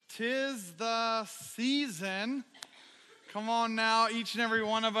'Tis the season. Come on now, each and every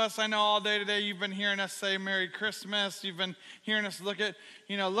one of us. I know all day today you've been hearing us say Merry Christmas. You've been hearing us look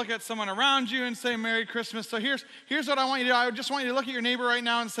at someone around you and say Merry Christmas. So here's what I want you to do. I just want you to look at your neighbor right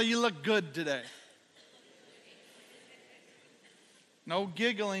now and say, you look good today. No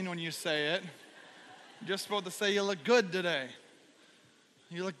giggling when you say it. You're just supposed to say you look good today.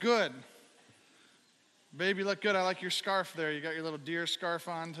 You look good. Baby, you look good. I like your scarf there. You got your little deer scarf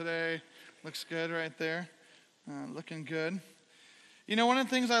on today. Looks good right there. Looking good. You know, one of the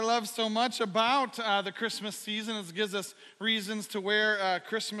things I love so much about the Christmas season is it gives us reasons to wear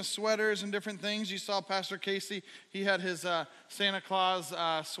Christmas sweaters and different things. You saw Pastor Casey. He had his Santa Claus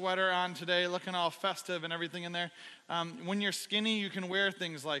sweater on today, looking all festive and everything in there. When you're skinny, you can wear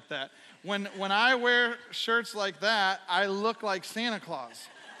things like that. When I wear shirts like that, I look like Santa Claus.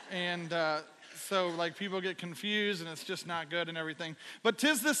 And so like people get confused and it's just not good and everything. But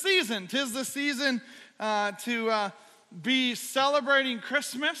 'tis the season to be celebrating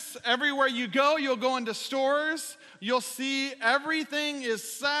Christmas. Everywhere you go, you'll go into stores. You'll see everything is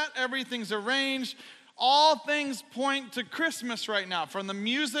set, everything's arranged. All things point to Christmas right now, from the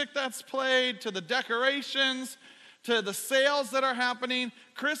music that's played to the decorations to the sales that are happening.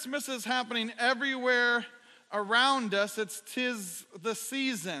 Christmas is happening everywhere around us. Tis the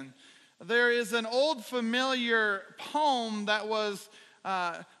season. There is an old familiar poem that was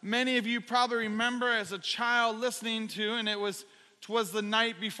many of you probably remember as a child listening to, and "'Twas the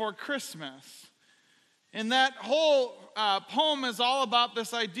Night Before Christmas." And that whole poem is all about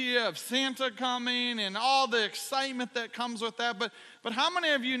this idea of Santa coming and all the excitement that comes with that. But how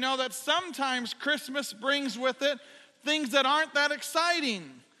many of you know that sometimes Christmas brings with it things that aren't that exciting?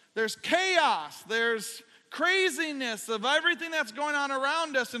 There's chaos, there's craziness of everything that's going on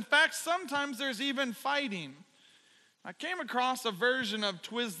around us. In fact, sometimes there's even fighting. I came across a version of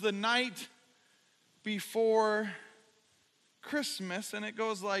 "'Twas the Night Before Christmas," and it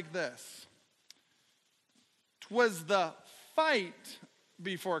goes like this. "'Twas the fight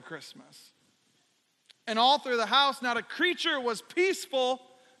before Christmas. And all through the house, not a creature was peaceful,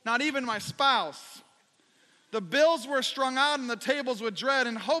 not even my spouse. The bills were strung out and the tables with dread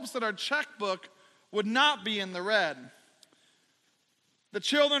in hopes that our checkbook would not be in the red. The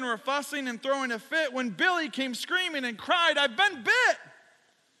children were fussing and throwing a fit when Billy came screaming and cried, 'I've been bit!'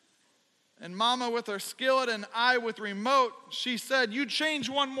 And Mama with her skillet and I with remote, she said, 'You change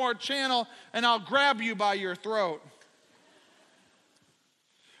one more channel and I'll grab you by your throat.'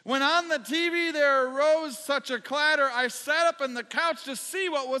 When on the TV there arose such a clatter, I sat up on the couch to see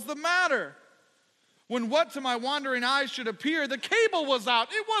what was the matter. When what to my wandering eyes should appear, the cable was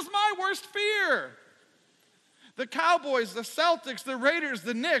out. It was my worst fear. The Cowboys, the Celtics, the Raiders,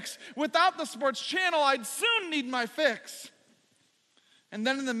 the Knicks. Without the sports channel, I'd soon need my fix. And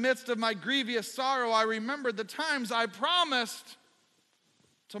then in the midst of my grievous sorrow, I remembered the times I promised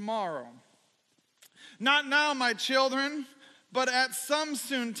tomorrow. Not now, my children, but at some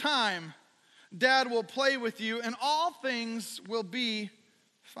soon time, Dad will play with you and all things will be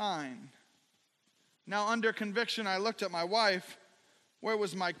fine. Now under conviction, I looked at my wife. Where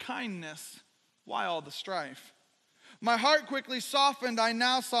was my kindness? Why all the strife? My heart quickly softened. I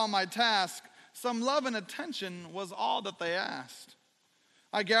now saw my task. Some love and attention was all that they asked.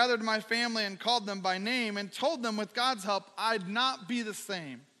 I gathered my family and called them by name and told them with God's help I'd not be the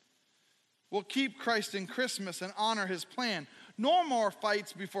same. We'll keep Christ in Christmas and honor his plan. No more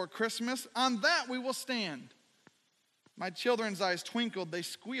fights before Christmas. On that we will stand. My children's eyes twinkled. They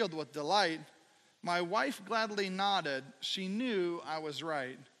squealed with delight. My wife gladly nodded. She knew I was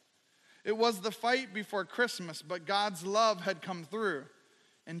right. It was the fight before Christmas, but God's love had come through.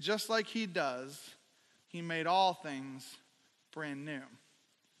 And just like he does, he made all things brand new.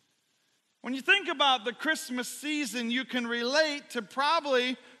 When you think about the Christmas season, you can relate to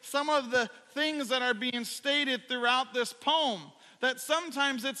probably some of the things that are being stated throughout this poem. That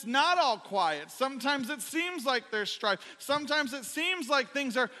sometimes it's not all quiet. Sometimes it seems like there's strife. Sometimes it seems like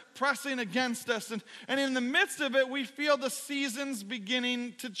things are pressing against us. And in the midst of it, we feel the seasons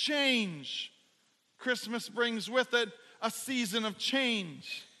beginning to change. Christmas brings with it a season of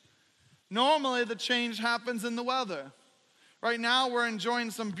change. Normally, the change happens in the weather. Right now, we're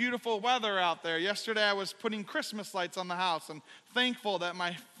enjoying some beautiful weather out there. Yesterday, I was putting Christmas lights on the house and thankful that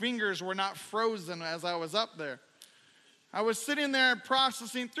my fingers were not frozen as I was up there. I was sitting there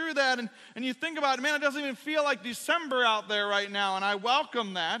processing through that, and you think about it, man, it doesn't even feel like December out there right now, and I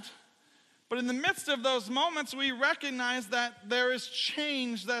welcome that. But in the midst of those moments, we recognize that there is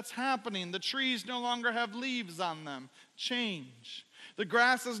change that's happening. The trees no longer have leaves on them. Change. The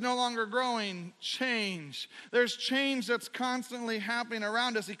grass is no longer growing. Change. There's change that's constantly happening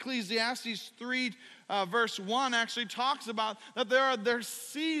around us. Ecclesiastes 3 verse 1 actually talks about that there's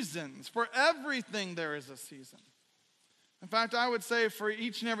seasons. For everything there is a season. In fact, I would say for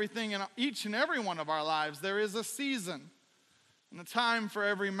each and everything in each and every one of our lives, there is a season and a time for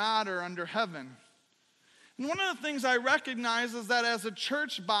every matter under heaven. And one of the things I recognize is that as a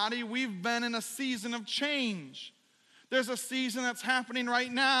church body, we've been in a season of change. There's a season that's happening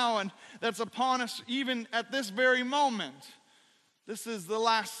right now and that's upon us even at this very moment. This is the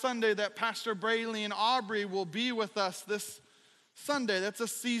last Sunday that Pastor Brayley and Aubrey will be with us this Sunday. That's a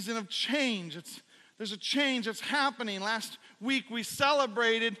season of change. There's a change that's happening. Last week we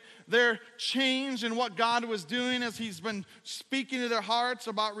celebrated their change and what God was doing as He's been speaking to their hearts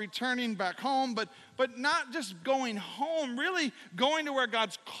about returning back home, but not just going home, really going to where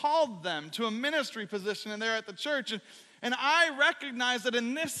God's called them, to a ministry position and there at the church. And I recognize that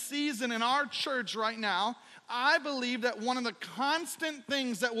in this season in our church right now, I believe that one of the constant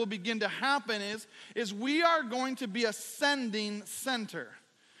things that will begin to happen is we are going to be a sending center.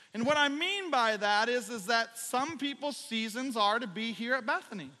 And what I mean by that is that some people's seasons are to be here at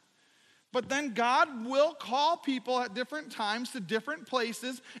Bethany. But then God will call people at different times to different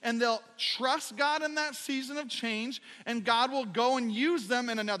places, and they'll trust God in that season of change, and God will go and use them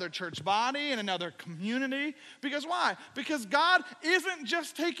in another church body, in another community. Because why? Because God isn't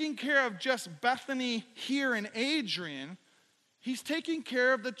just taking care of just Bethany here in Adrian. He's taking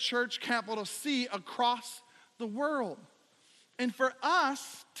care of the church, capital C, across the world. And for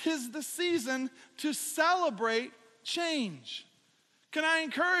us, 'tis the season to celebrate change. Can I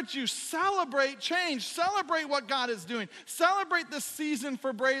encourage you? Celebrate change. Celebrate what God is doing. Celebrate this season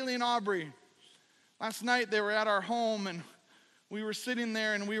for Brayley and Aubrey. Last night they were at our home and we were sitting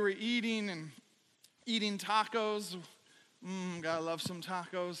there and we were eating tacos. Gotta love some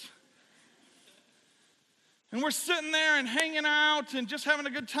tacos. And we're sitting there and hanging out and just having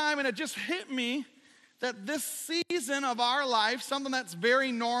a good time, and it just hit me that this season of our life, something that's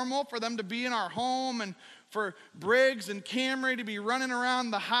very normal for them to be in our home and for Briggs and Camry to be running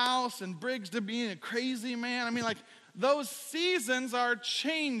around the house and Briggs to be a crazy man. I mean, like, those seasons are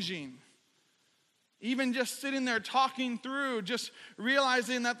changing. Even just sitting there talking through, just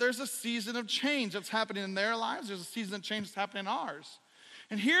realizing that there's a season of change that's happening in their lives. There's a season of change that's happening in ours.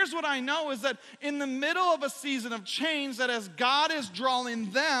 And here's what I know is that in the middle of a season of change, that as God is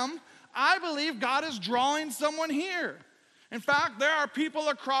drawing them, I believe God is drawing someone here. In fact, there are people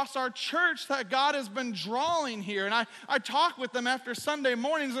across our church that God has been drawing here. And I talk with them after Sunday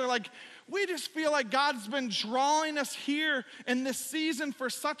mornings. They're like, we just feel like God's been drawing us here in this season for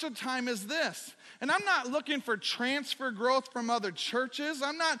such a time as this. And I'm not looking for transfer growth from other churches.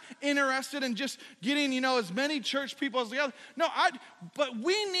 I'm not interested in just getting, as many church people as the other. No, but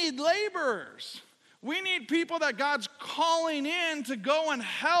we need laborers. We need people that God's calling in to go and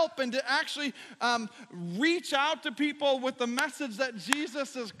help and to actually reach out to people with the message that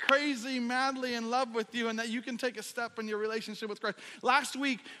Jesus is crazy, madly in love with you, and that you can take a step in your relationship with Christ. Last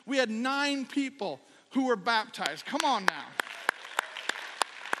week, we had 9 people who were baptized. Come on now.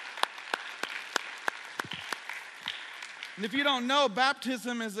 And if you don't know,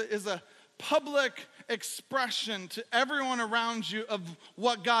 baptism is a public expression to everyone around you of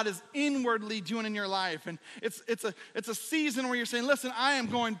what God is inwardly doing in your life. And it's a season where you're saying, listen, I am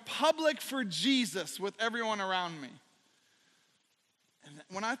going public for Jesus with everyone around me. And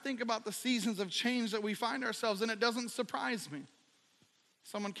when I think about the seasons of change that we find ourselves in, it doesn't surprise me.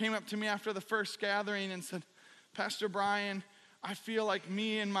 Someone came up to me after the first gathering and said, Pastor Brian, I feel like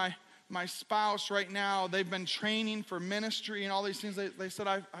me and my spouse right now, they've been training for ministry and all these things. They said,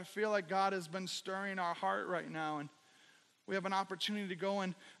 I feel like God has been stirring our heart right now. And we have an opportunity to go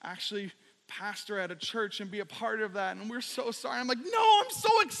and actually pastor at a church and be a part of that. And we're so sorry. I'm like, no, I'm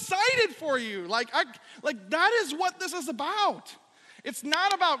so excited for you. Like that is what this is about. It's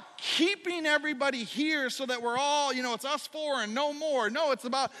not about keeping everybody here so that we're all, it's us 4 and no more. No, it's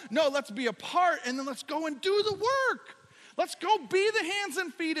about, let's be a part and then let's go and do the work. Let's go be the hands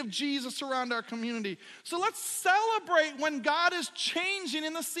and feet of Jesus around our community. So let's celebrate when God is changing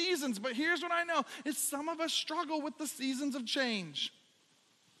in the seasons. But here's what I know, is some of us struggle with the seasons of change.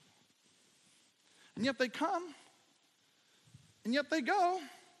 And yet they come, and yet they go.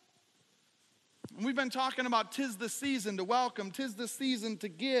 And we've been talking about 'tis the season to welcome, 'tis the season to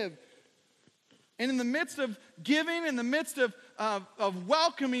give. And in the midst of giving, in the midst of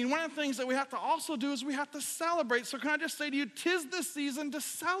welcoming, one of the things that we have to also do is we have to celebrate. So can I just say to you, 'tis the season to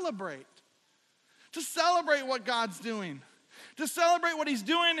celebrate. To celebrate what God's doing. To celebrate what He's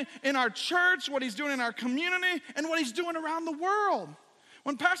doing in our church, what He's doing in our community, and what He's doing around the world.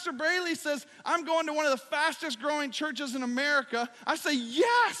 When Pastor Braley says, I'm going to one of the fastest growing churches in America, I say,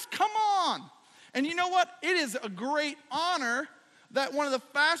 yes, come on. And you know what? It is a great honor that one of the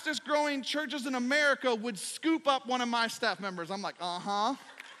fastest growing churches in America would scoop up one of my staff members. I'm like,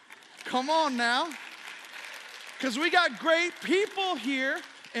 come on now. Because we got great people here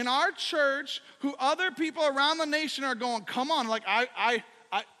in our church who other people around the nation are going, come on, like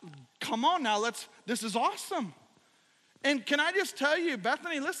come on now, this is awesome. And can I just tell you,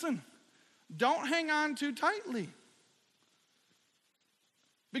 Bethany, listen, don't hang on too tightly.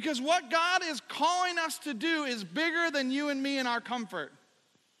 Because what God is calling us to do is bigger than you and me and our comfort.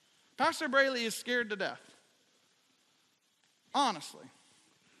 Pastor Braley is scared to death. Honestly.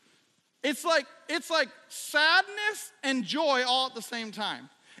 It's like sadness and joy all at the same time.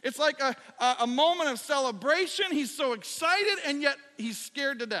 It's like a moment of celebration. He's so excited, and yet he's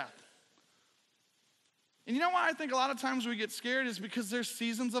scared to death. And you know why I think a lot of times we get scared is because there's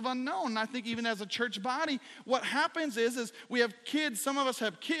seasons of unknown. And I think even as a church body, what happens is we have kids. Some of us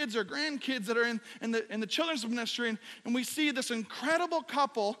have kids or grandkids that are in the children's ministry, and we see this incredible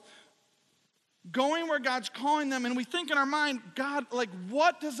couple going where God's calling them, and we think in our mind, God, like,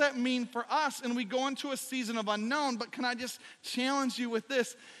 what does that mean for us? And we go into a season of unknown. But can I just challenge you with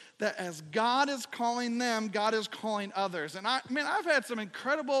this? That as God is calling them, God is calling others. And I've had some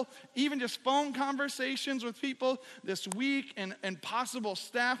incredible, even just phone conversations with people this week and possible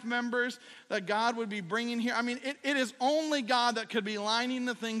staff members that God would be bringing here. I mean, it is only God that could be lining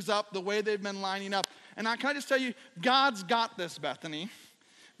the things up the way they've been lining up. And can I just tell you, God's got this, Bethany.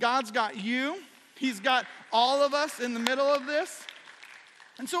 God's got you. He's got all of us in the middle of this.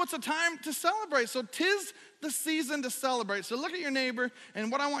 And so it's a time to celebrate. So 'tis the season to celebrate. So look at your neighbor,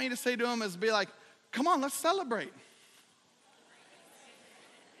 and what I want you to say to him is be like, come on, let's celebrate.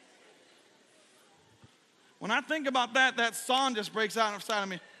 When I think about that song just breaks out inside of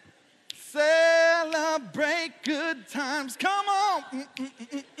me. Celebrate good times, come on.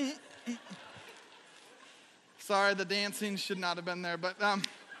 Sorry, the dancing should not have been there, but come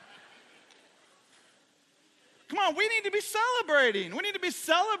on, we need to be celebrating. We need to be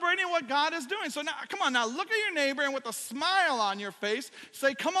celebrating what God is doing. So now, come on, now look at your neighbor and with a smile on your face,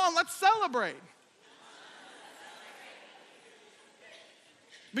 say, come on, let's celebrate.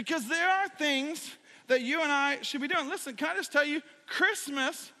 Because there are things that you and I should be doing. Listen, can I just tell you,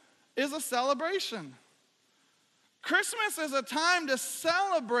 Christmas is a celebration. Christmas is a time to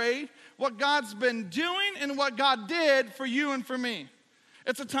celebrate what God's been doing and what God did for you and for me.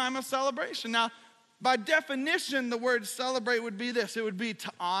 It's a time of celebration. Now, by definition, the word celebrate would be this. It would be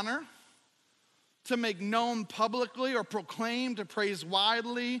to honor, to make known publicly or proclaim, to praise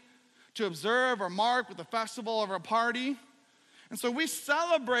widely, to observe or mark with a festival or a party. And so we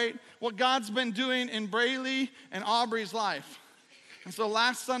celebrate what God's been doing in Braley and Aubrey's life. And so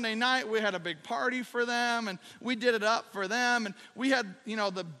last Sunday night, we had a big party for them, and we did it up for them. And we had,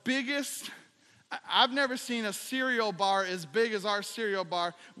 the biggest... I've never seen a cereal bar as big as our cereal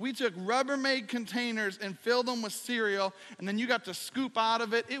bar. We took Rubbermaid containers and filled them with cereal, and then you got to scoop out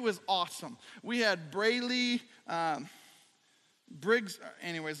of it. It was awesome. We had Braley, Briggs,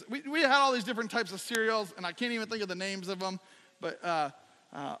 anyways. We had all these different types of cereals, and I can't even think of the names of them, but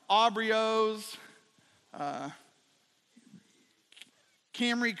Aubreos,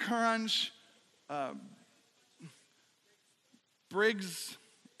 Camry Crunch, Briggs,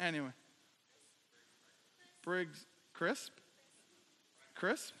 anyway. Briggs Crisp?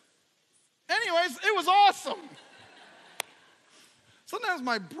 Anyways, it was awesome. Sometimes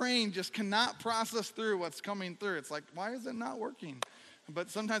my brain just cannot process through what's coming through. It's like, why is it not working? But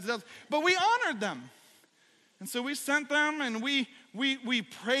sometimes it does. But we honored them. And so we sent them, and we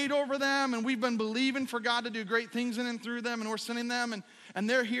prayed over them, and we've been believing for God to do great things in and through them, and we're sending them, and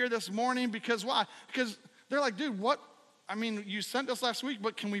they're here this morning because why? Because they're like, dude, you sent us last week,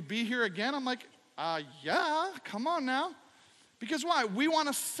 but can we be here again? I'm like, yeah, come on now. Because why? We want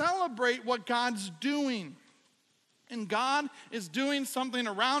to celebrate what God's doing. And God is doing something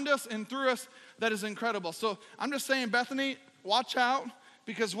around us and through us that is incredible. So I'm just saying, Bethany, watch out,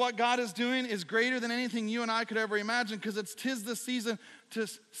 because what God is doing is greater than anything you and I could ever imagine, because 'tis the season to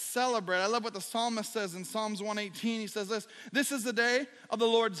celebrate. I love what the psalmist says in Psalms 118. He says this, "This is the day of the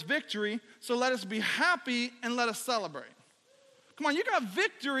Lord's victory, so let us be happy and let us celebrate." Come on, you got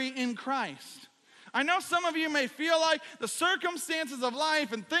victory in Christ. I know some of you may feel like the circumstances of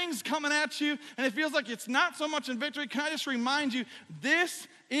life and things coming at you, and it feels like it's not so much in victory. Can I just remind you, this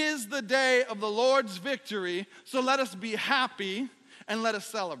is the day of the Lord's victory, so let us be happy and let us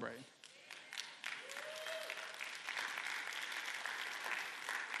celebrate.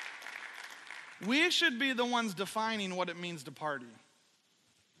 We should be the ones defining what it means to party.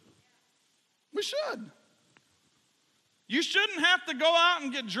 We should. You shouldn't have to go out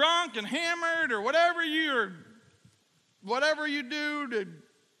and get drunk and hammered or whatever you do to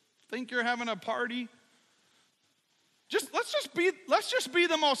think you're having a party. Let's just be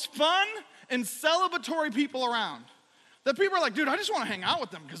the most fun and celebratory people around. That people are like, dude, I just want to hang out with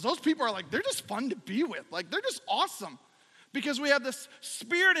them because those people are like, they're just fun to be with. Like, they're just awesome. Because we have this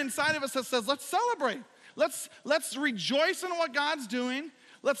spirit inside of us that says, let's celebrate. Let's rejoice in what God's doing.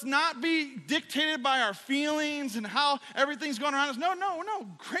 Let's not be dictated by our feelings and how everything's going around us. No.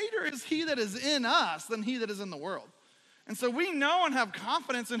 Greater is he that is in us than he that is in the world. And so we know and have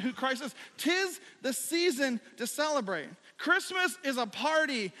confidence in who Christ is. 'Tis the season to celebrate. Christmas is a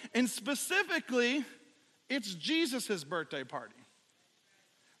party, and specifically, it's Jesus' birthday party.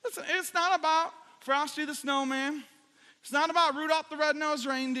 Listen, it's not about Frosty the Snowman. It's not about Rudolph the Red-Nosed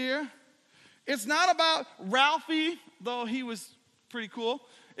Reindeer. It's not about Ralphie, though he was pretty cool.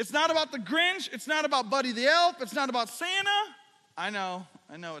 It's not about the Grinch. It's not about Buddy the Elf. It's not about Santa. I know,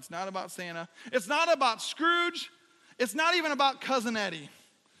 it's not about Santa. It's not about Scrooge. It's not even about Cousin Eddie.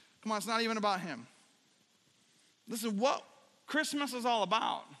 Come on, it's not even about him. Listen, what Christmas is all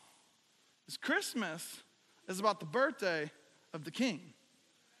about is Christmas is about the birthday of the King.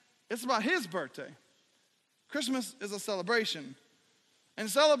 It's about his birthday. Christmas is a celebration. And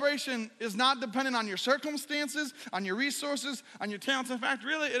celebration is not dependent on your circumstances, on your resources, on your talents. In fact,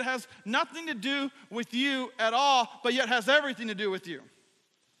 really, it has nothing to do with you at all, but yet has everything to do with you.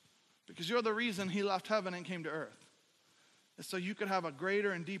 Because you're the reason he left heaven and came to earth. It's so you could have a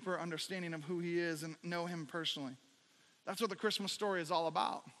greater and deeper understanding of who he is and know him personally. That's what the Christmas story is all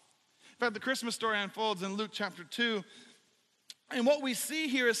about. In fact, the Christmas story unfolds in Luke chapter 2. And what we see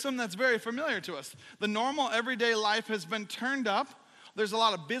here is something that's very familiar to us. The normal everyday life has been turned up. There's a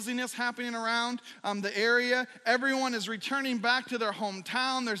lot of busyness happening around the area. Everyone is returning back to their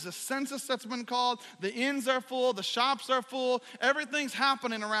hometown. There's a census that's been called. The inns are full. The shops are full. Everything's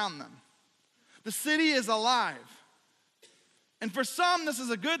happening around them. The city is alive. And for some, this is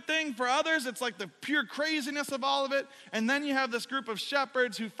a good thing. For others, it's like the pure craziness of all of it. And then you have this group of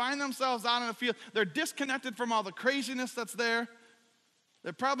shepherds who find themselves out in the field. They're disconnected from all the craziness that's there.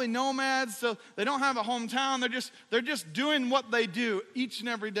 They're probably nomads, so they don't have a hometown. They're just doing what they do each and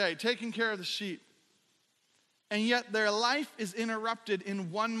every day, taking care of the sheep. And yet their life is interrupted in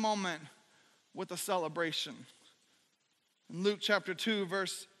one moment with a celebration. In Luke chapter 2,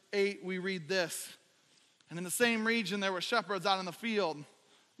 verse 8, we read this. And in the same region, there were shepherds out in the field.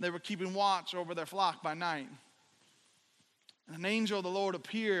 They were keeping watch over their flock by night. And an angel of the Lord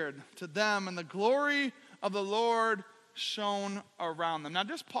appeared to them, and the glory of the Lord shone around them. Now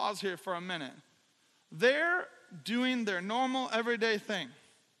just pause here for a minute. They're doing their normal everyday thing.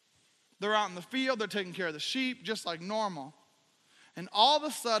 They're out in the field, they're taking care of the sheep just like normal. And all of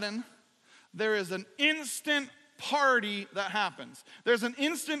a sudden, there is an instant party that happens. There's an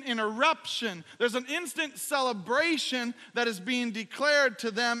instant interruption. There's an instant celebration that is being declared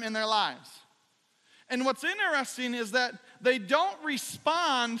to them in their lives. And what's interesting is that they don't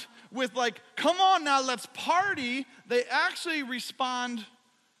respond with like, come on now, let's party. They actually respond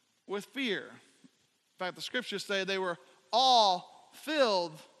with fear. In fact, the scriptures say they were all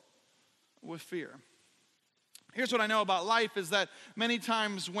filled with fear. Here's what I know about life is that many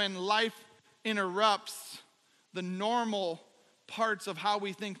times when life interrupts the normal parts of how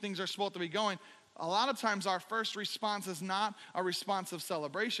we think things are supposed to be going, a lot of times our first response is not a response of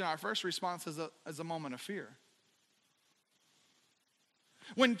celebration. Our first response is a moment of fear.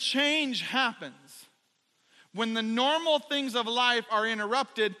 When change happens, when the normal things of life are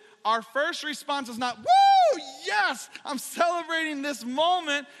interrupted, our first response is not, woo, yes, I'm celebrating this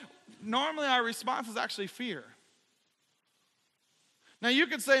moment. Normally our response is actually fear. Now you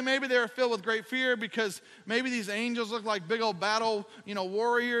could say maybe they were filled with great fear because maybe these angels look like big old battle,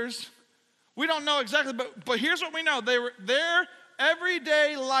 warriors. We don't know exactly, but here's what we know. Their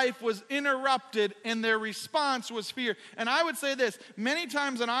everyday life was interrupted and their response was fear. And I would say this, many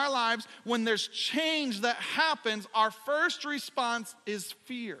times in our lives when there's change that happens, our first response is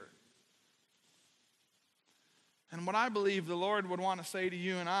fear. And what I believe the Lord would want to say to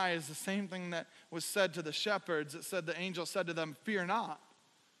you and I is the same thing that was said to the shepherds. It said the angel said to them, fear not.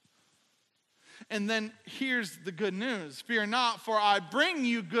 And then here's the good news. Fear not, for I bring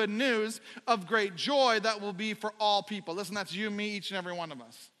you good news of great joy that will be for all people. Listen, that's you, me, each and every one of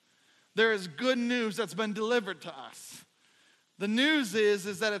us. There is good news that's been delivered to us. The news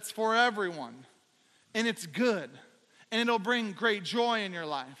is that it's for everyone. And it's good. And it'll bring great joy in your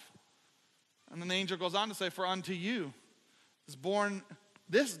life. And then the angel goes on to say, for unto you is born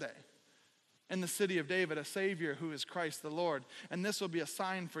this day in the city of David a Savior who is Christ the Lord. And this will be a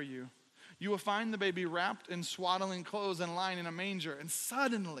sign for you. you will find the baby wrapped in swaddling clothes and lying in a manger. And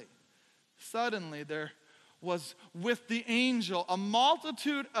suddenly there was with the angel a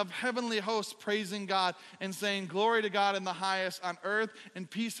multitude of heavenly hosts praising God and saying, "Glory to God in the highest on earth, and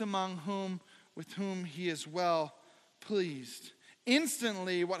peace with whom he is well pleased."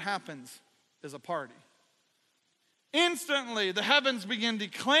 Instantly, what happens is a party. Instantly, the heavens begin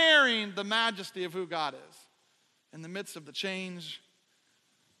declaring the majesty of who God is. In the midst of the change,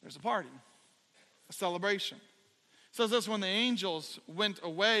 there's a party, a celebration. It says this: when the angels went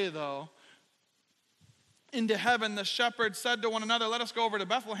away, though, into heaven, the shepherds said to one another, "Let us go over to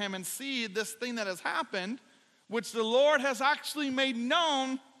Bethlehem and see this thing that has happened, which the Lord has actually made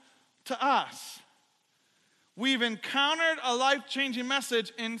known to us." We've encountered a life-changing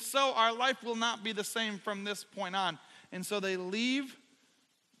message, and so our life will not be the same from this point on. And so they leave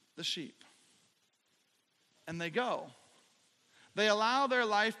the sheep, and they go. They allow their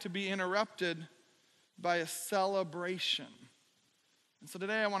life to be interrupted by a celebration. And so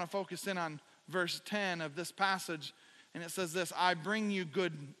today I want to focus in on verse 10 of this passage, and it says this: "I bring you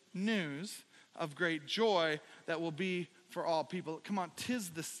good news of great joy that will be for all people." Come on,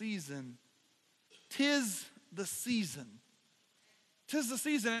 'tis the season. 'Tis the season. 'Tis the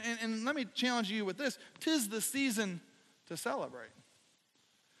season, and let me challenge you with this: 'tis the season to celebrate.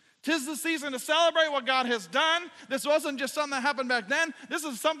 'Tis the season to celebrate what God has done. This wasn't just something that happened back then. This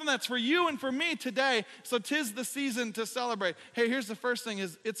is something that's for you and for me today. So 'tis the season to celebrate. Hey, here's the first thing: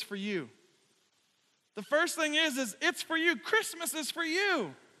 is it's for you. The first thing is it's for you. Christmas is for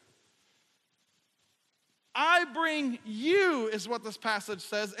you. I bring you is what this passage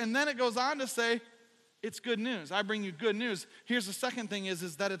says, and then it goes on to say it's good news. I bring you good news. Here's the second thing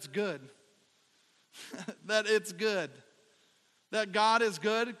is that it's good. That it's good. That God is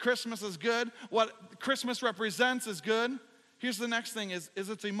good. Christmas is good. What Christmas represents is good. Here's the next thing is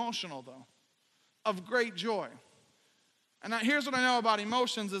it's emotional, though, of great joy. And here's what I know about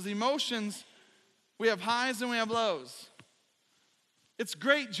emotions is emotions, we have highs and we have lows. It's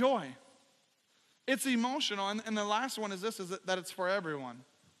great joy. It's emotional. And the last one is this, is that it's for everyone.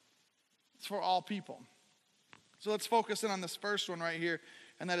 It's for all people. So let's focus in on this first one right here,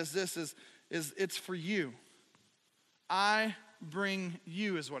 and that is this, is it's for you. I bring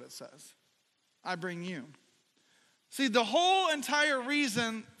you is what it says. I bring you. See, the whole entire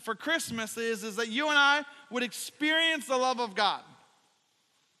reason for Christmas is that you and I would experience the love of God.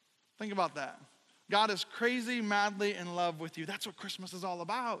 Think about that. God is crazy, madly in love with you. That's what Christmas is all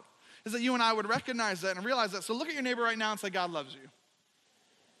about, is that you and I would recognize that and realize that. So look at your neighbor right now and say, God loves you.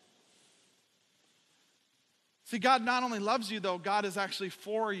 See, God not only loves you, though, God is actually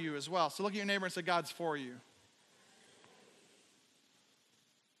for you as well. So look at your neighbor and say, God's for you.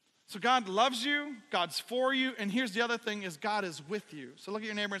 So God loves you, God's for you, and here's the other thing is God is with you. So look at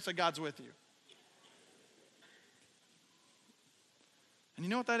your neighbor and say, God's with you. And you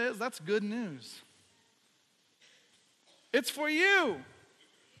know what that is? That's good news. It's for you.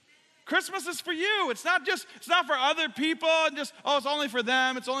 Christmas is for you. It's not for other people and just, it's only for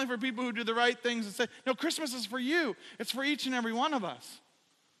them. It's only for people who do the right things and say, no, Christmas is for you. It's for each and every one of us.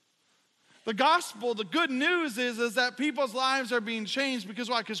 The gospel, the good news is that people's lives are being changed. Because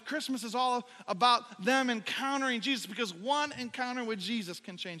why? Because Christmas is all about them encountering Jesus. Because one encounter with Jesus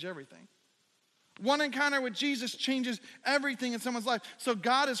can change everything. One encounter with Jesus changes everything in someone's life. So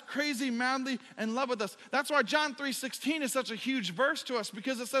God is crazy, madly in love with us. That's why John 3:16 is such a huge verse to us,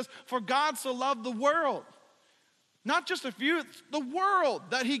 because it says, for God so loved the world. Not just a few, the world,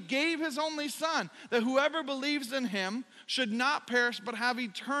 that he gave his only son, that whoever believes in him should not perish but have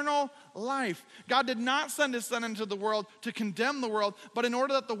eternal life. God did not send his son into the world to condemn the world, but in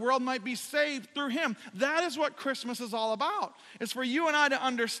order that the world might be saved through him. That is what Christmas is all about. It's for you and I to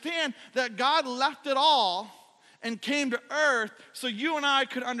understand that God left it all and came to earth so you and I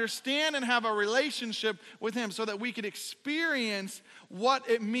could understand and have a relationship with him, so that we could experience what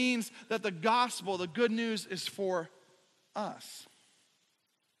it means that the gospel, the good news, is for us.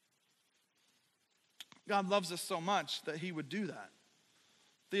 God loves us so much that he would do that.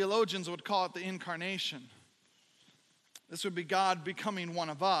 Theologians would call it the incarnation. This would be God becoming one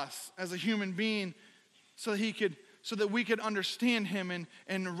of us as a human being, so that we could understand him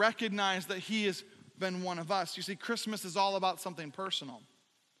and recognize that he has been one of us. You see, Christmas is all about something personal.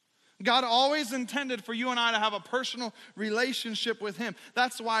 God always intended for you and I to have a personal relationship with him.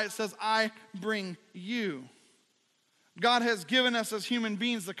 That's why it says, I bring you. God has given us as human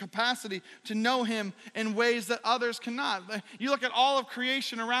beings the capacity to know him in ways that others cannot. You look at all of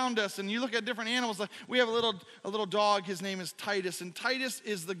creation around us, and you look at different animals. Like we have a little dog, his name is Titus, and Titus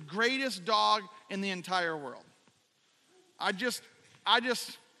is the greatest dog in the entire world.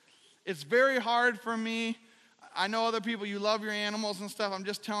 It's very hard for me. I know other people, you love your animals and stuff. I'm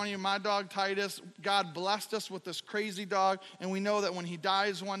just telling you, my dog Titus, God blessed us with this crazy dog, and we know that when he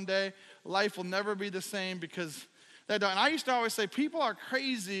dies one day, life will never be the same because that dog. And I used to always say, people are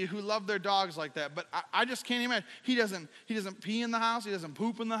crazy who love their dogs like that, but I just can't imagine. He doesn't pee in the house. He doesn't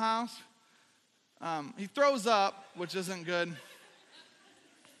poop in the house. He throws up, which isn't good.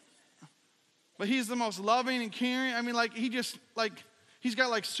 But he's the most loving and caring. I mean, he's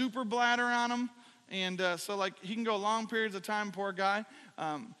got super bladder on him. And so he can go long periods of time, poor guy.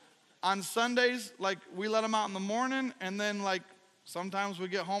 On Sundays, we let him out in the morning, and then sometimes we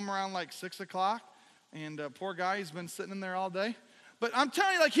get home around 6 o'clock. And poor guy, he's been sitting in there all day. But I'm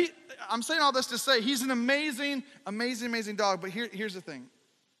telling you, I'm saying all this to say he's an amazing, amazing, amazing dog. But here's the thing.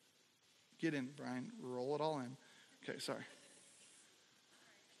 Get in, Brian. Roll it all in. Okay, sorry.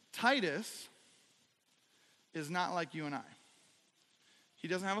 Titus is not like you and I. He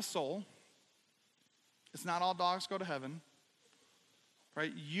doesn't have a soul. It's not all dogs go to heaven,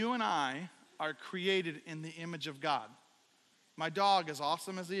 right? You and I are created in the image of God. My dog, as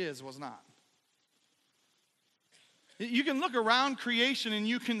awesome as he is, was not. You can look around creation and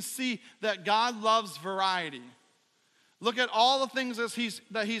you can see that God loves variety. Look at all the things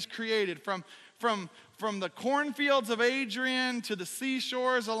that he's created, from the cornfields of Adrian to the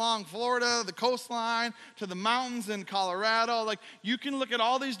seashores along Florida, the coastline, to the mountains in Colorado. You can look at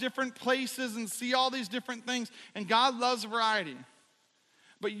all these different places and see all these different things, and God loves variety.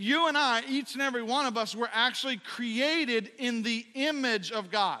 But you and I, each and every one of us, were actually created in the image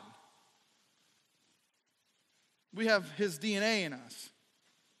of God. We have his DNA in us.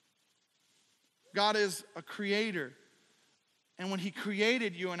 God is a creator. And when he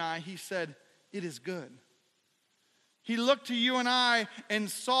created you and I, he said, it is good. He looked to you and I and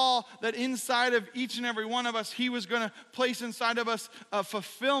saw that inside of each and every one of us, he was going to place inside of us a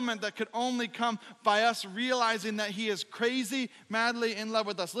fulfillment that could only come by us realizing that he is crazy, madly in love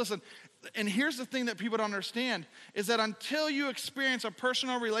with us. Listen, and here's the thing that people don't understand, is that until you experience a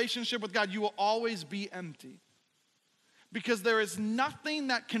personal relationship with God, you will always be empty. Because there is nothing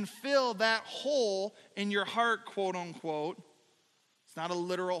that can fill that hole in your heart, quote unquote. It's not a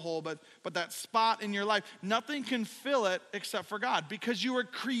literal hole, but that spot in your life. Nothing can fill it except for God, because you were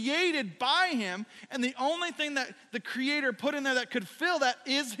created by him, and the only thing that the Creator put in there that could fill that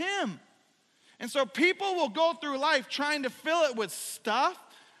is him. And so people will go through life trying to fill it with stuff,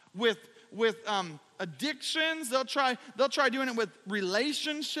 with addictions. They'll try doing it with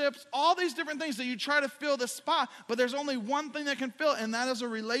relationships, all these different things that you try to fill the spot, but there's only one thing that can fill it, and that is a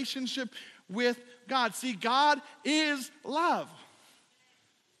relationship with God. See, God is love.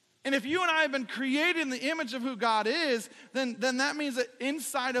 And if you and I have been created in the image of who God is, then that means that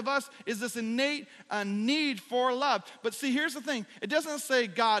inside of us is this innate need for love. But see, here's the thing. It doesn't say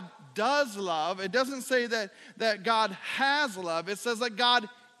God does love. It doesn't say that God has love. It says that God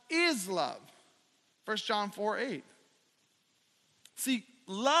is love. 1 John 4:8. See,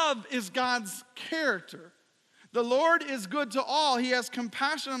 love is God's character. The Lord is good to all. He has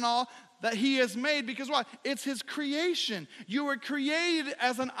compassion on all that he has made, because what? It's his creation. You were created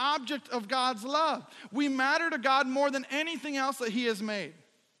as an object of God's love. We matter to God more than anything else that he has made.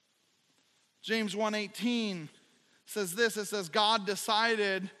 James 1:18 says this. It says, God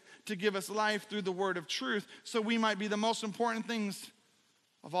decided to give us life through the word of truth, so we might be the most important things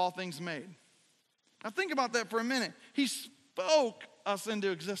of all things made. Now think about that for a minute. He spoke us into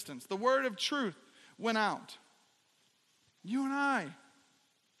existence. The word of truth went out. You and I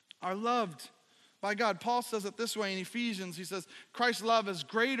are loved by God. Paul says it this way in Ephesians. He says, Christ's love is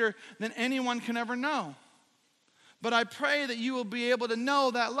greater than anyone can ever know. But I pray that you will be able to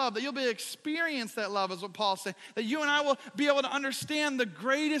know that love, that you'll be able to experience that love, is what Paul's saying. That you and I will be able to understand the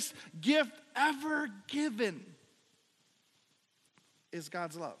greatest gift ever given is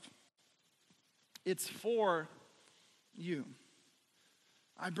God's love. It's for you.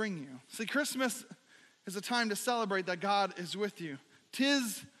 I bring you. See, Christmas is a time to celebrate that God is with you.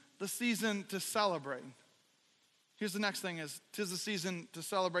 'Tis the season to celebrate. Here's the next thing is, 'tis the season to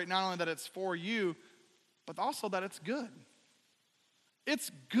celebrate not only that it's for you, but also that it's good.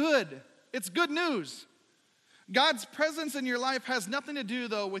 It's good. It's good news. God's presence in your life has nothing to do,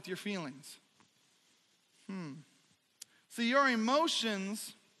 though, with your feelings. See, your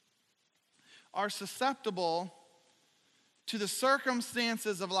emotions are susceptible to the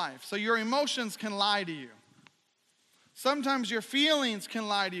circumstances of life. So your emotions can lie to you. Sometimes your feelings can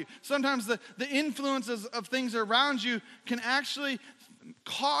lie to you. Sometimes the influences of things around you can actually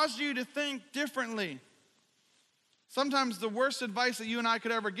cause you to think differently. Sometimes the worst advice that you and I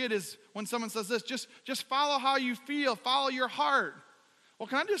could ever get is when someone says this, just follow how you feel, follow your heart. Well,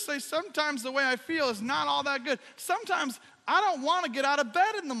 can I just say, sometimes the way I feel is not all that good. Sometimes I don't want to get out of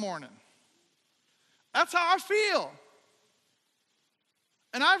bed in the morning. That's how I feel.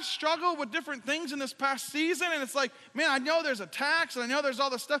 And I've struggled with different things in this past season, and it's like, man, I know there's attacks, and I know there's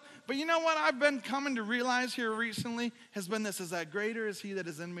all this stuff, but you know what I've been coming to realize here recently has been this, is that greater is he that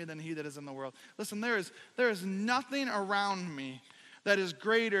is in me than he that is in the world. Listen, there is nothing around me that is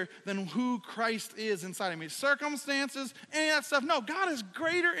greater than who Christ is inside of me. Circumstances, any of that stuff, no, God is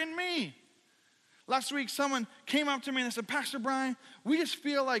greater in me. Last week, someone came up to me and they said, Pastor Brian, we just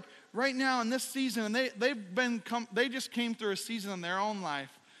feel like right now in this season, and they just came through a season in their own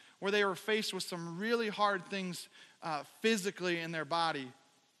life where they were faced with some really hard things physically in their body.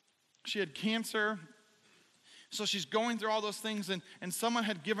 She had cancer, so she's going through all those things, and someone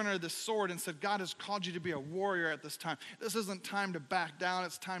had given her this sword and said, God has called you to be a warrior at this time. This isn't time to back down,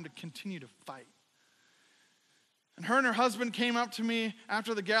 it's time to continue to fight. And her husband came up to me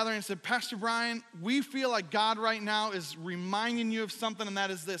after the gathering and said, Pastor Brian, we feel like God right now is reminding you of something, and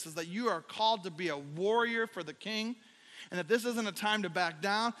that is this, is that you are called to be a warrior for the King, and that this isn't a time to back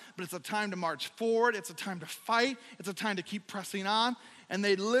down, but it's a time to march forward, it's a time to fight, it's a time to keep pressing on. And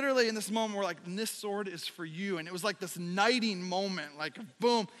they literally in this moment were like, this sword is for you. And it was like this knighting moment, like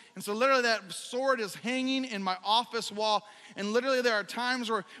boom. And so literally that sword is hanging in my office wall. And literally there are times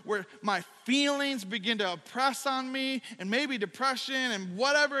where my feelings begin to oppress on me, and maybe depression and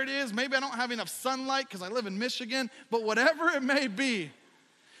whatever it is. Maybe I don't have enough sunlight because I live in Michigan, but whatever it may be,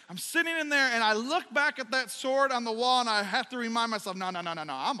 I'm sitting in there and I look back at that sword on the wall and I have to remind myself, no,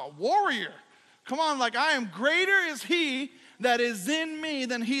 I'm a warrior. Come on, like I am greater is he that is in me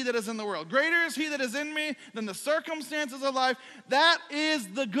than he that is in the world. Greater is he that is in me than the circumstances of life. That is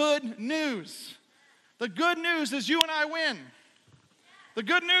the good news. The good news is you and I win. The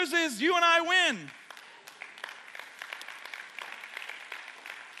good news is you and I win.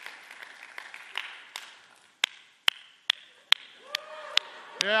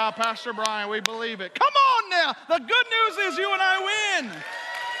 Yeah, Pastor Brian, we believe it. Come on now. The good news is you and I win.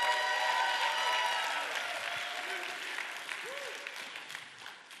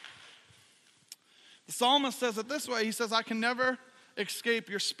 The psalmist says it this way. He says, I can never escape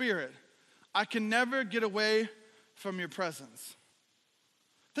your spirit. I can never get away from your presence.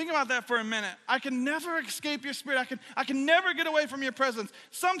 Think about that for a minute. I can never escape your spirit. I can never get away from your presence.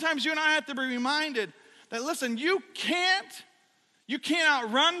 Sometimes you and I have to be reminded that, listen, you can't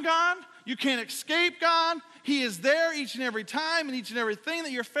outrun God. You can't escape God. He is there each and every time, and each and everything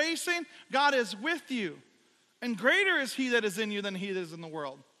that you're facing. God is with you. And greater is he that is in you than he that is in the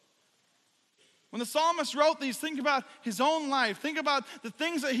world. When the psalmist wrote these, think about his own life. Think about the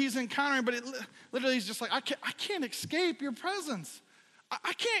things that he's encountering, but literally he's just like, I can't escape your presence.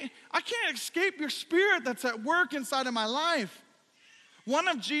 I can't escape your spirit that's at work inside of my life. One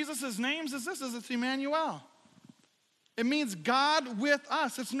of Jesus' names is this, it's Emmanuel. It means God with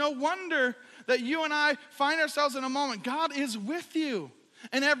us. It's no wonder that you and I find ourselves in a moment. God is with you.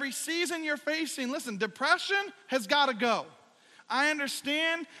 And every season you're facing, listen, depression has got to go. I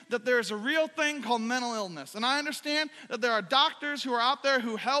understand that there's a real thing called mental illness. And I understand that there are doctors who are out there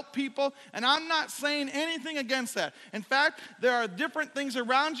who help people. And I'm not saying anything against that. In fact, there are different things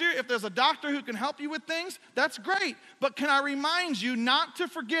around you. If there's a doctor who can help you with things, that's great. But can I remind you not to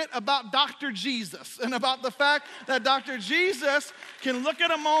forget about Dr. Jesus and about the fact that Dr. Jesus can look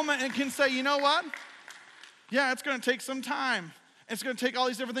at a moment and can say, you know what? Yeah, it's going to take some time. It's going to take all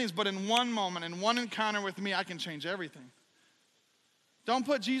these different things. But in one moment, in one encounter with me, I can change everything. Don't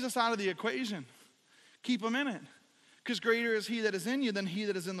put Jesus out of the equation. Keep him in it. Because greater is he that is in you than he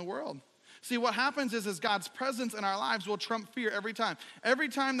that is in the world. See, what happens is God's presence in our lives will trump fear every time. Every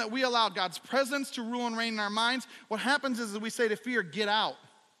time that we allow God's presence to rule and reign in our minds, what happens is we say to fear, get out.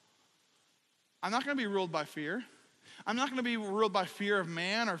 I'm not going to be ruled by fear. I'm not going to be ruled by fear of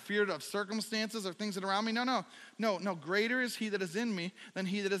man or fear of circumstances or things that are around me. No. Greater is he that is in me than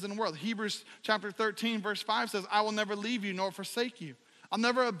he that is in the world. Hebrews chapter 13, verse 5 says, I will never leave you nor forsake you. I'll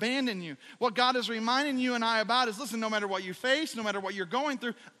never abandon you. What God is reminding you and I about is, listen, no matter what you face, no matter what you're going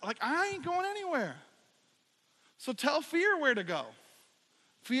through, like, I ain't going anywhere. So tell fear where to go.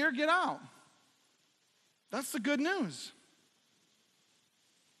 Fear, get out. That's the good news.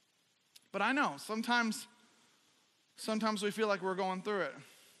 But I know, sometimes we feel like we're going through it.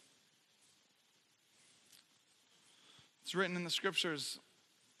 It's written in the scriptures,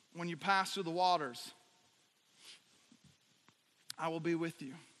 when you pass through the waters, I will be with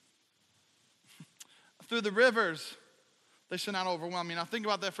you. Through the rivers, they should not overwhelm you. Now think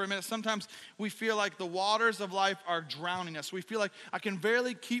about that for a minute. Sometimes we feel like the waters of life are drowning us. We feel like I can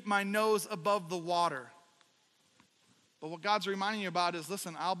barely keep my nose above the water. But what God's reminding you about is,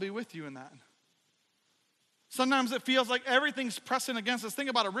 listen, I'll be with you in that. Sometimes it feels like everything's pressing against us. Think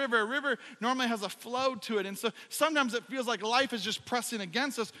about a river. A river normally has a flow to it. And so sometimes it feels like life is just pressing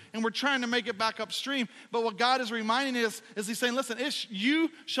against us and we're trying to make it back upstream. But what God is reminding us is he's saying, listen, you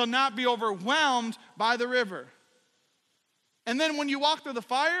shall not be overwhelmed by the river. And then when you walk through the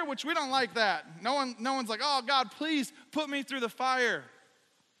fire, which we don't like that. No one's like, oh, God, please put me through the fire.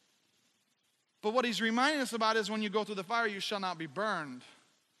 But what he's reminding us about is when you go through the fire, you shall not be burned.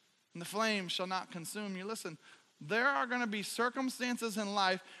 And the flame shall not consume you. Listen, there are going to be circumstances in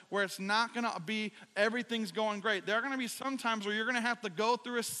life where it's not going to be everything's going great. There are going to be some times where you're going to have to go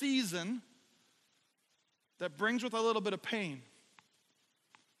through a season that brings with a little bit of pain.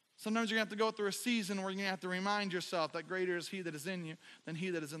 Sometimes you're going to have to go through a season where you're going to have to remind yourself that greater is he that is in you than he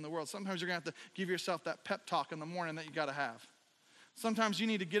that is in the world. Sometimes you're going to have to give yourself that pep talk in the morning that you got to have. Sometimes you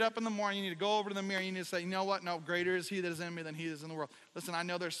need to get up in the morning, you need to go over to the mirror, you need to say, you know what? No, greater is he that is in me than he that is in the world. Listen, I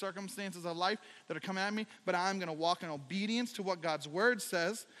know there's circumstances of life that are coming at me, but I'm going to walk in obedience to what God's word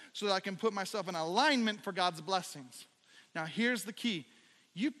says so that I can put myself in alignment for God's blessings. Now, here's the key.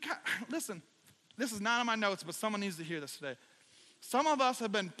 Listen, this is not in my notes, but someone needs to hear this today. Some of us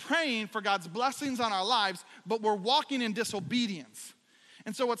have been praying for God's blessings on our lives, but we're walking in disobedience.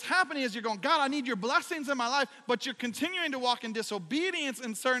 And so what's happening is you're going, God, I need your blessings in my life, but you're continuing to walk in disobedience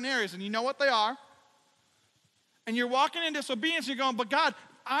in certain areas, and you know what they are. And you're walking in disobedience, and you're going, but God,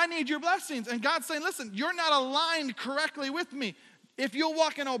 I need your blessings. And God's saying, listen, you're not aligned correctly with me. If you'll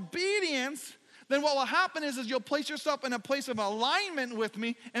walk in obedience, then what will happen is you'll place yourself in a place of alignment with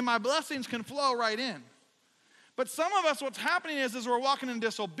me, and my blessings can flow right in. But some of us, what's happening is we're walking in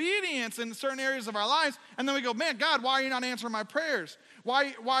disobedience in certain areas of our lives, and then we go, man, God, why are you not answering my prayers?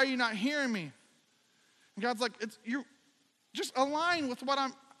 Why are you not hearing me? And God's like, you just align with what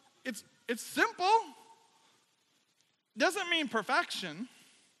it's simple. Doesn't mean perfection.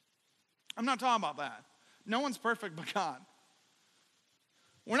 I'm not talking about that. No one's perfect but God.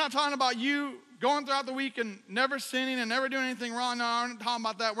 We're not talking about you going throughout the week and never sinning and never doing anything wrong. No, I'm not talking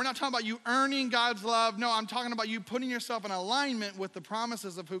about that. We're not talking about you earning God's love. No, I'm talking about you putting yourself in alignment with the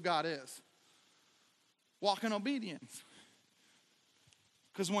promises of who God is. Walk in obedience.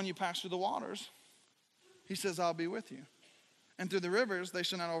 Because when you pass through the waters, he says, I'll be with you. And through the rivers, they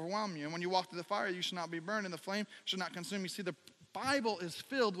shall not overwhelm you. And when you walk through the fire, you shall not be burned, and the flame shall not consume you. See, the Bible is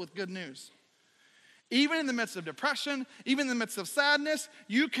filled with good news. Even in the midst of depression, even in the midst of sadness,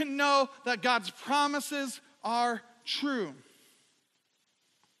 you can know that God's promises are true.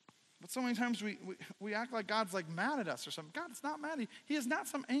 But so many times we act like God's like mad at us or something. God's not mad at you. He is not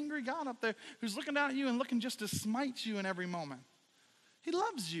some angry God up there who's looking down at you and looking just to smite you in every moment. He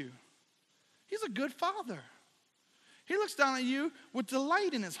loves you. He's a good father. He looks down at you with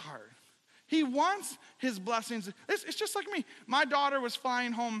delight in his heart. He wants his blessings. It's just like me. My daughter was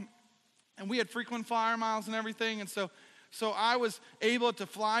flying home, and we had frequent flyer miles and everything, and so I was able to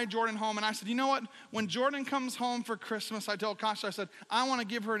fly Jordan home, and I said, you know what? When Jordan comes home for Christmas, I told Kasha, I said, I want to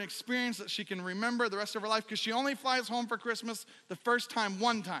give her an experience that she can remember the rest of her life, because she only flies home for Christmas the first time,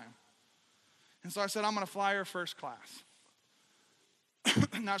 one time. And so I said, I'm going to fly her first class.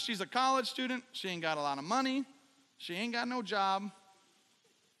 Now, she's a college student. She ain't got a lot of money. She ain't got no job.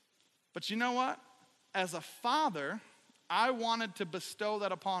 But you know what? As a father, I wanted to bestow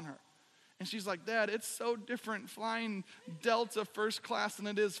that upon her. And she's like, Dad, it's so different flying Delta first class than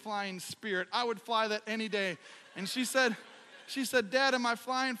it is flying Spirit. I would fly that any day. And she said, Dad, am I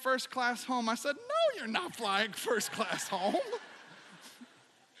flying first class home? I said, no, you're not flying first class home.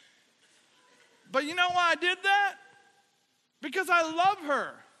 But you know why I did that? Because I love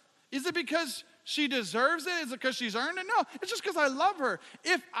her. Is it because she deserves it? Is it because she's earned it? No, it's just because I love her.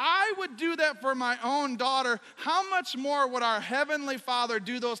 If I would do that for my own daughter, how much more would our Heavenly Father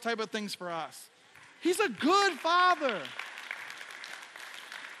do those type of things for us? He's a good Father.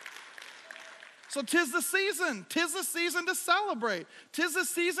 So 'tis the season. 'Tis the season to celebrate. 'Tis the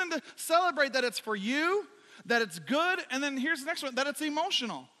season to celebrate that it's for you, that it's good, and then here's the next one, that it's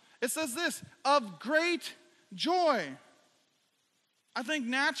emotional. It says this, of great joy. I think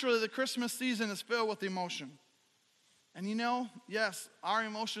naturally the Christmas season is filled with emotion. And you know, yes, our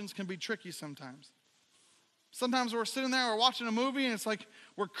emotions can be tricky sometimes. Sometimes we're sitting there, we're watching a movie, and it's like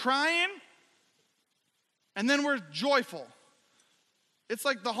we're crying, and then we're joyful. It's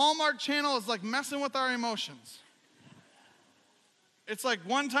like the Hallmark Channel is like messing with our emotions. It's like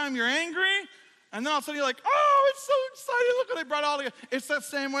one time you're angry, and then all of a sudden you're like, oh, it's so exciting, look what I brought all together. It's that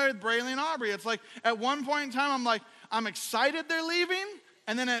same way with Brayley and Aubrey. It's like at one point in time, I'm excited they're leaving,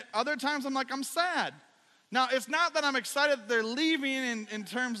 and then at other times I'm like, I'm sad. Now, it's not that I'm excited that they're leaving in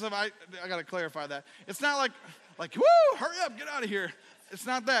terms of, I got to clarify that. It's not like, Like, woo, hurry up, get out of here. It's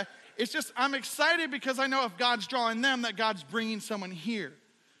not that. It's just I'm excited because I know if God's drawing them, that God's bringing someone here.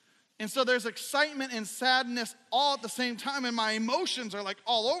 And so there's excitement and sadness all at the same time, and my emotions are like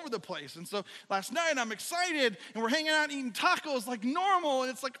all over the place. And so last night I'm excited, and we're hanging out eating tacos like normal,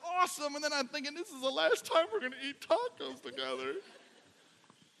 and it's like awesome. And then I'm thinking, this is the last time we're going to eat tacos together.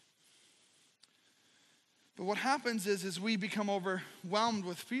 But what happens is we become overwhelmed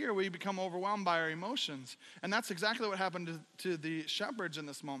with fear. We become overwhelmed by our emotions. And that's exactly what happened to the shepherds in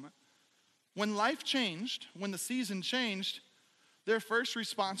this moment. When life changed, when the season changed, their first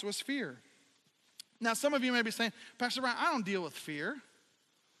response was fear. Now, some of you may be saying, Pastor Brian, I don't deal with fear.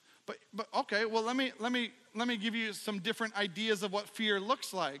 But okay, well, let me give you some different ideas of what fear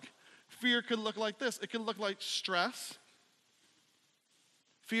looks like. Fear could look like this. It could look like stress.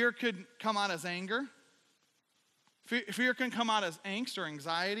 Fear could come out as anger. Fear can come out as angst or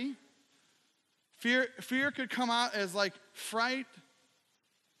anxiety. Fear could come out as like fright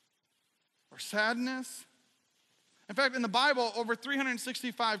or sadness. In fact, in the Bible, over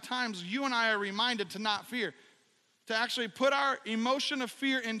 365 times, you and I are reminded to not fear, to actually put our emotion of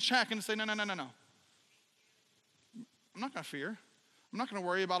fear in check and to say, no. I'm not going to fear. I'm not going to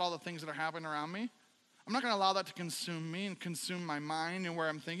worry about all the things that are happening around me. I'm not going to allow that to consume me and consume my mind and where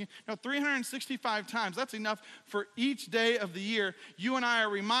I'm thinking. 365 times, that's enough for each day of the year. You and I are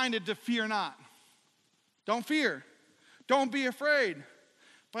reminded to fear not. Don't fear. Don't be afraid.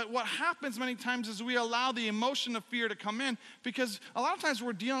 But what happens many times is we allow the emotion of fear to come in because a lot of times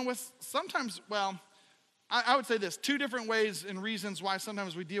we're dealing with I would say this, two different ways and reasons why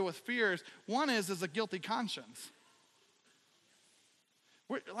sometimes we deal with fears. One is a guilty conscience.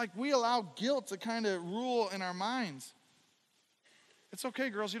 We allow guilt to kind of rule in our minds. It's okay,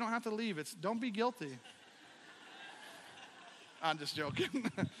 girls, you don't have to leave. Don't be guilty. I'm just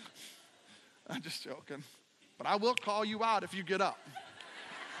joking. I'm just joking. But I will call you out if you get up.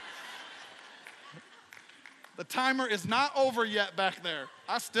 The timer is not over yet back there.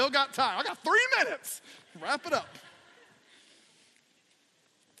 I still got time. I got 3 minutes. Wrap it up.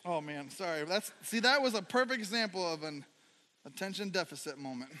 Oh, man, sorry. That was a perfect example of an attention deficit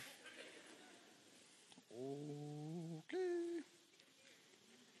moment. Okay.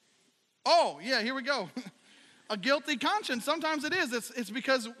 Oh, yeah, here we go. A guilty conscience. Sometimes it is. It's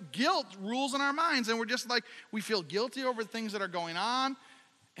because guilt rules in our minds, and we're just like, we feel guilty over things that are going on.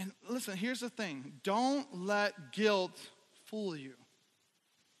 And listen, here's the thing. Don't let guilt fool you.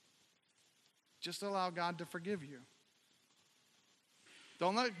 Just allow God to forgive you.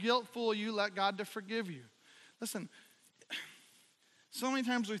 Don't let guilt fool you. Let God to forgive you. Listen, so many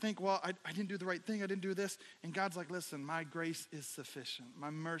times we think, well, I didn't do the right thing. I didn't do this. And God's like, listen, my grace is sufficient.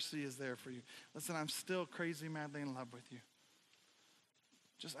 My mercy is there for you. Listen, I'm still crazy, madly in love with you.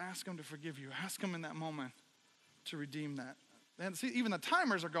 Just ask him to forgive you. Ask him in that moment to redeem that. And see, even the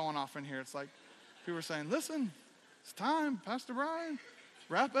timers are going off in here. It's like people are saying, listen, it's time, Pastor Brian,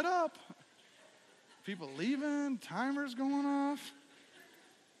 wrap it up. People leaving, timers going off.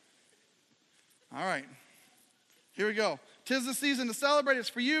 All right, here we go. 'Tis the season to celebrate. It's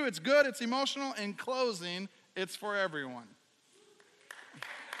for you, it's good, it's emotional. In closing, it's for everyone.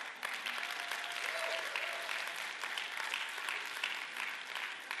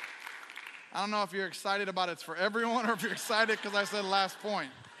 I don't know if you're excited about it's for everyone or if you're excited because I said last point.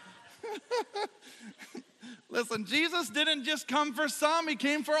 Listen, Jesus didn't just come for some, he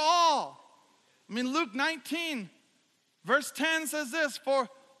came for all. I mean, Luke 19, verse 10 says this,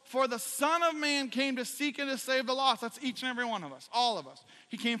 for the Son of Man came to seek and to save the lost. That's each and every one of us, all of us.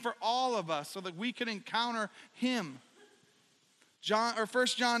 He came for all of us so that we could encounter him.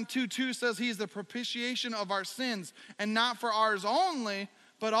 1 John 2:2 says he's the propitiation of our sins, and not for ours only,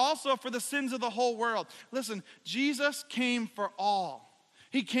 but also for the sins of the whole world. Listen, Jesus came for all.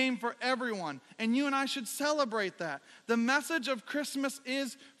 He came for everyone, and you and I should celebrate that. The message of Christmas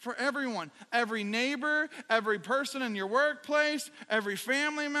is for everyone. Every neighbor, every person in your workplace, every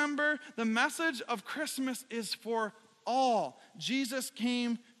family member. The message of Christmas is for all. Jesus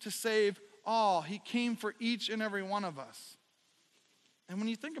came to save all. He came for each and every one of us. And when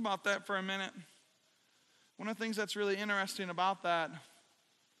you think about that for a minute, one of the things that's really interesting about that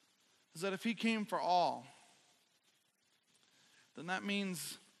is that if he came for all, then that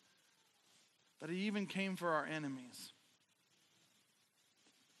means that he even came for our enemies.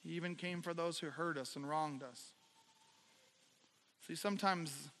 He even came for those who hurt us and wronged us. See,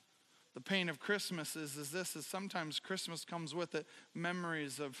 sometimes the pain of Christmas is sometimes Christmas comes with it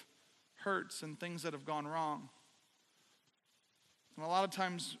memories of hurts and things that have gone wrong. And a lot of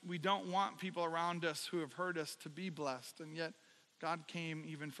times we don't want people around us who have hurt us to be blessed, and yet God came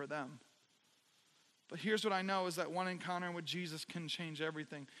even for them. But here's what I know is that one encounter with Jesus can change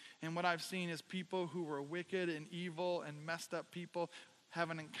everything. And what I've seen is people who were wicked and evil and messed up people have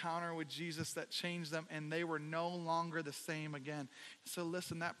an encounter with Jesus that changed them, and they were no longer the same again. So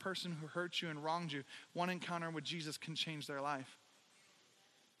listen, that person who hurt you and wronged you, one encounter with Jesus can change their life.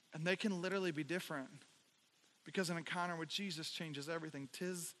 And they can literally be different because an encounter with Jesus changes everything.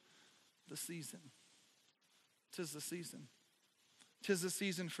 'Tis the season. 'Tis the season. 'Tis the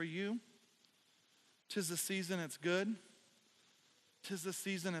season for you. 'Tis the season it's good. 'Tis the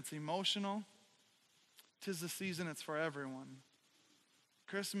season it's emotional. 'Tis the season it's for everyone.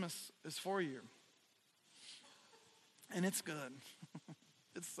 Christmas is for you. And it's good.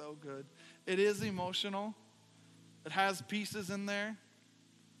 It's so good. It is emotional. It has pieces in there.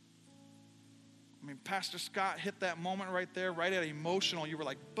 I mean, Pastor Scott hit that moment right there, right at emotional. You were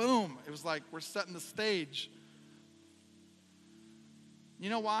like, boom. It was like we're setting the stage. You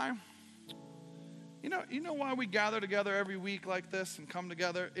know why? You know why we gather together every week like this and come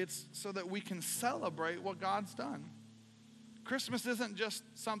together? It's so that we can celebrate what God's done. Christmas isn't just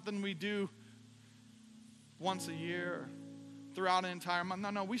something we do once a year or throughout an entire month.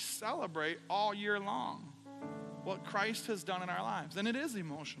 No, we celebrate all year long what Christ has done in our lives. And it is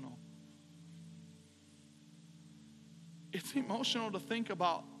emotional. It's emotional to think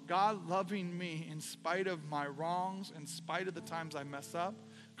about God loving me in spite of my wrongs, in spite of the times I mess up.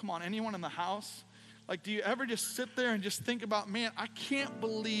 Come on, anyone in the house? Like, do you ever just sit there and just think about, man, I can't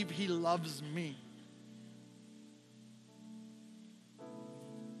believe he loves me.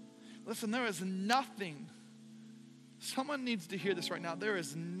 Listen, there is nothing, someone needs to hear this right now. There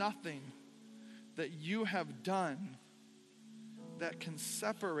is nothing that you have done that can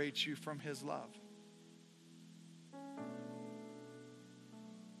separate you from his love.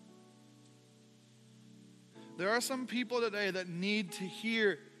 There are some people today that need to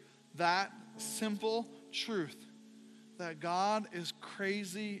hear that simple truth, that God is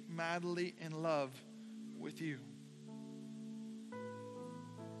crazy, madly in love with you.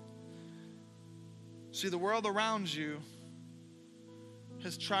 See, the world around you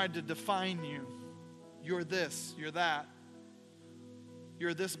has tried to define you. You're this, you're that.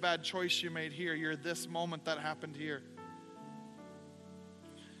 You're this bad choice you made here. You're this moment that happened here.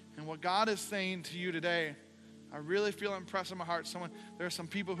 And what God is saying to you today, I really feel impressed in my heart. There are some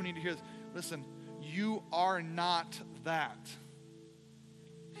people who need to hear this. Listen, you are not that.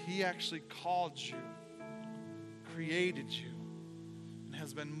 He actually called you, created you, and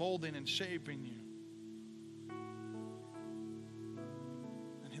has been molding and shaping you.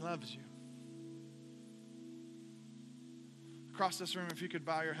 And he loves you. Across this room, if you could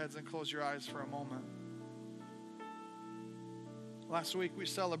bow your heads and close your eyes for a moment. Last week, we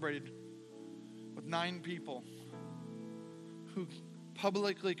celebrated with 9 people who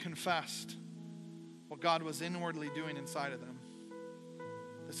publicly confessed what God was inwardly doing inside of them.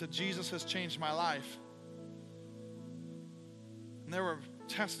 They said, Jesus has changed my life. And there were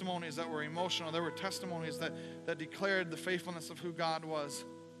testimonies that were emotional. There were testimonies that declared the faithfulness of who God was.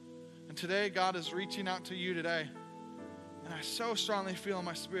 And today, God is reaching out to you today. And I so strongly feel in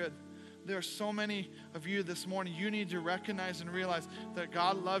my spirit, there are so many of you this morning, you need to recognize and realize that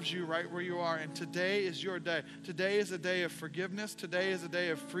God loves you right where you are. And today is your day. Today is a day of forgiveness. Today is a day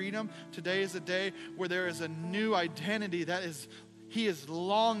of freedom. Today is a day where there is a new identity that he is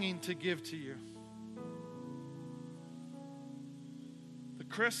longing to give to you. The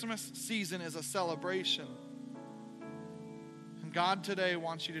Christmas season is a celebration. And God today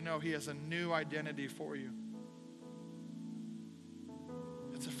wants you to know he has a new identity for you.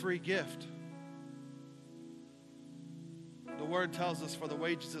 It's a free gift. The word tells us, for the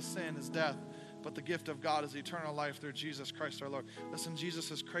wages of sin is death, but the gift of God is eternal life through Jesus Christ our Lord. Listen,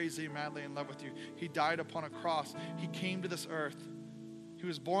 Jesus is crazy, madly in love with you. He died upon a cross. He came to this earth. He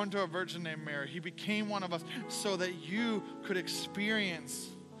was born to a virgin named Mary. He became one of us so that you could experience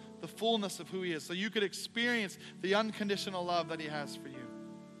the fullness of who he is, so you could experience the unconditional love that he has for you.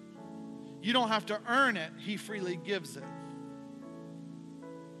 You don't have to earn it. He freely gives it.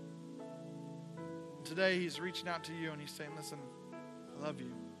 Today, he's reaching out to you and he's saying, listen, I love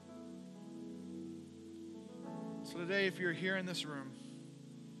you. So today, if you're here in this room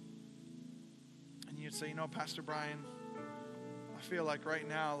and you'd say, Pastor Brian, I feel like right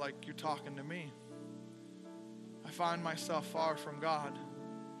now, like you're talking to me. I find myself far from God.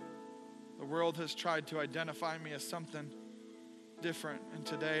 The world has tried to identify me as something different. And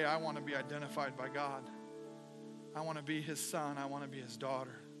today, I want to be identified by God. I want to be his son. I want to be his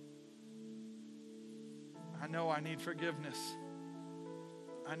daughter. I know I need forgiveness.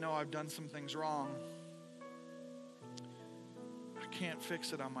 I know I've done some things wrong. I can't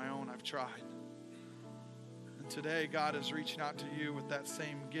fix it on my own. I've tried. today God is reaching out to you with that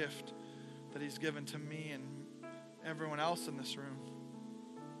same gift that he's given to me and everyone else in this room.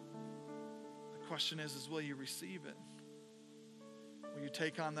 The question is will you receive it? Will you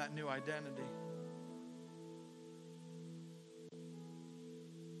take on that new identity?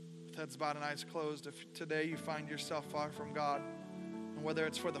 With heads bowed and eyes closed, if today you find yourself far from God, and whether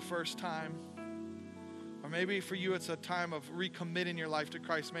it's for the first time, or maybe for you it's a time of recommitting your life to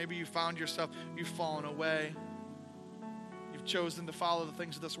Christ. Maybe you found yourself, you've fallen away. You've chosen to follow the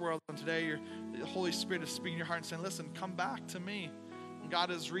things of this world, and today the Holy Spirit is speaking in your heart and saying, listen, come back to me. And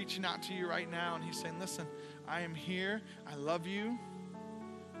God is reaching out to you right now, and he's saying, listen, I am here. I love you.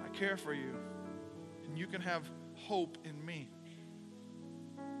 I care for you. And you can have hope in me.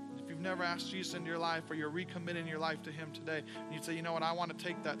 If you've never asked Jesus into your life, or you're recommitting your life to him today, and you'd say, you know what, I want to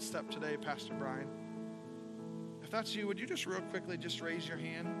take that step today, Pastor Brian. If that's you, would you just real quickly just raise your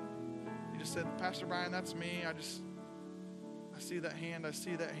hand? You just said, Pastor Brian, that's me. I see that hand. I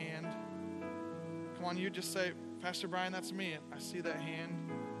see that hand. Come on, you just say, Pastor Brian, that's me. I see that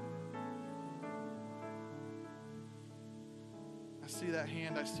hand. I see that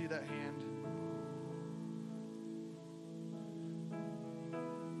hand. I see that hand.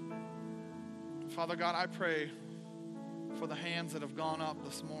 Father God, I pray for the hands that have gone up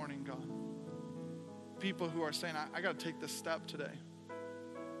this morning, God. People who are saying, I got to take this step today.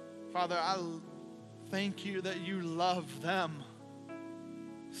 Father, I thank you that you love them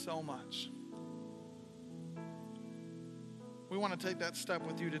so much. We want to take that step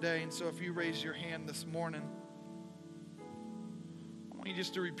with you today. And so if you raise your hand this morning, I want you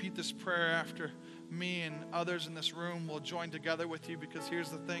just to repeat this prayer after me, and others in this room will join together with you, because here's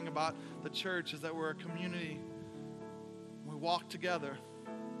the thing about the church is that we're a community. We walk together.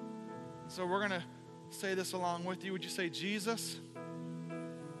 So we're going to say this along with you. Would you say, Jesus,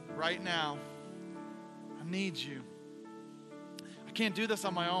 right now, I need you. I can't do this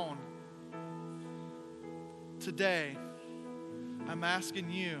on my own. Today, I'm asking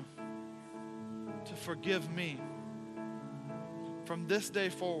you to forgive me. From this day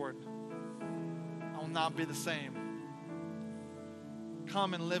forward, I will not be the same.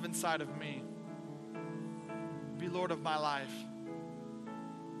 Come and live inside of me. Be Lord of my life.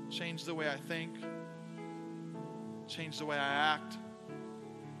 Change the way I think. Change the way I act.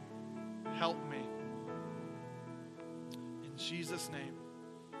 Help me. In Jesus' name,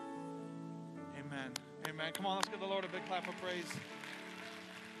 amen. Amen. Come on, let's give the Lord a big clap of praise.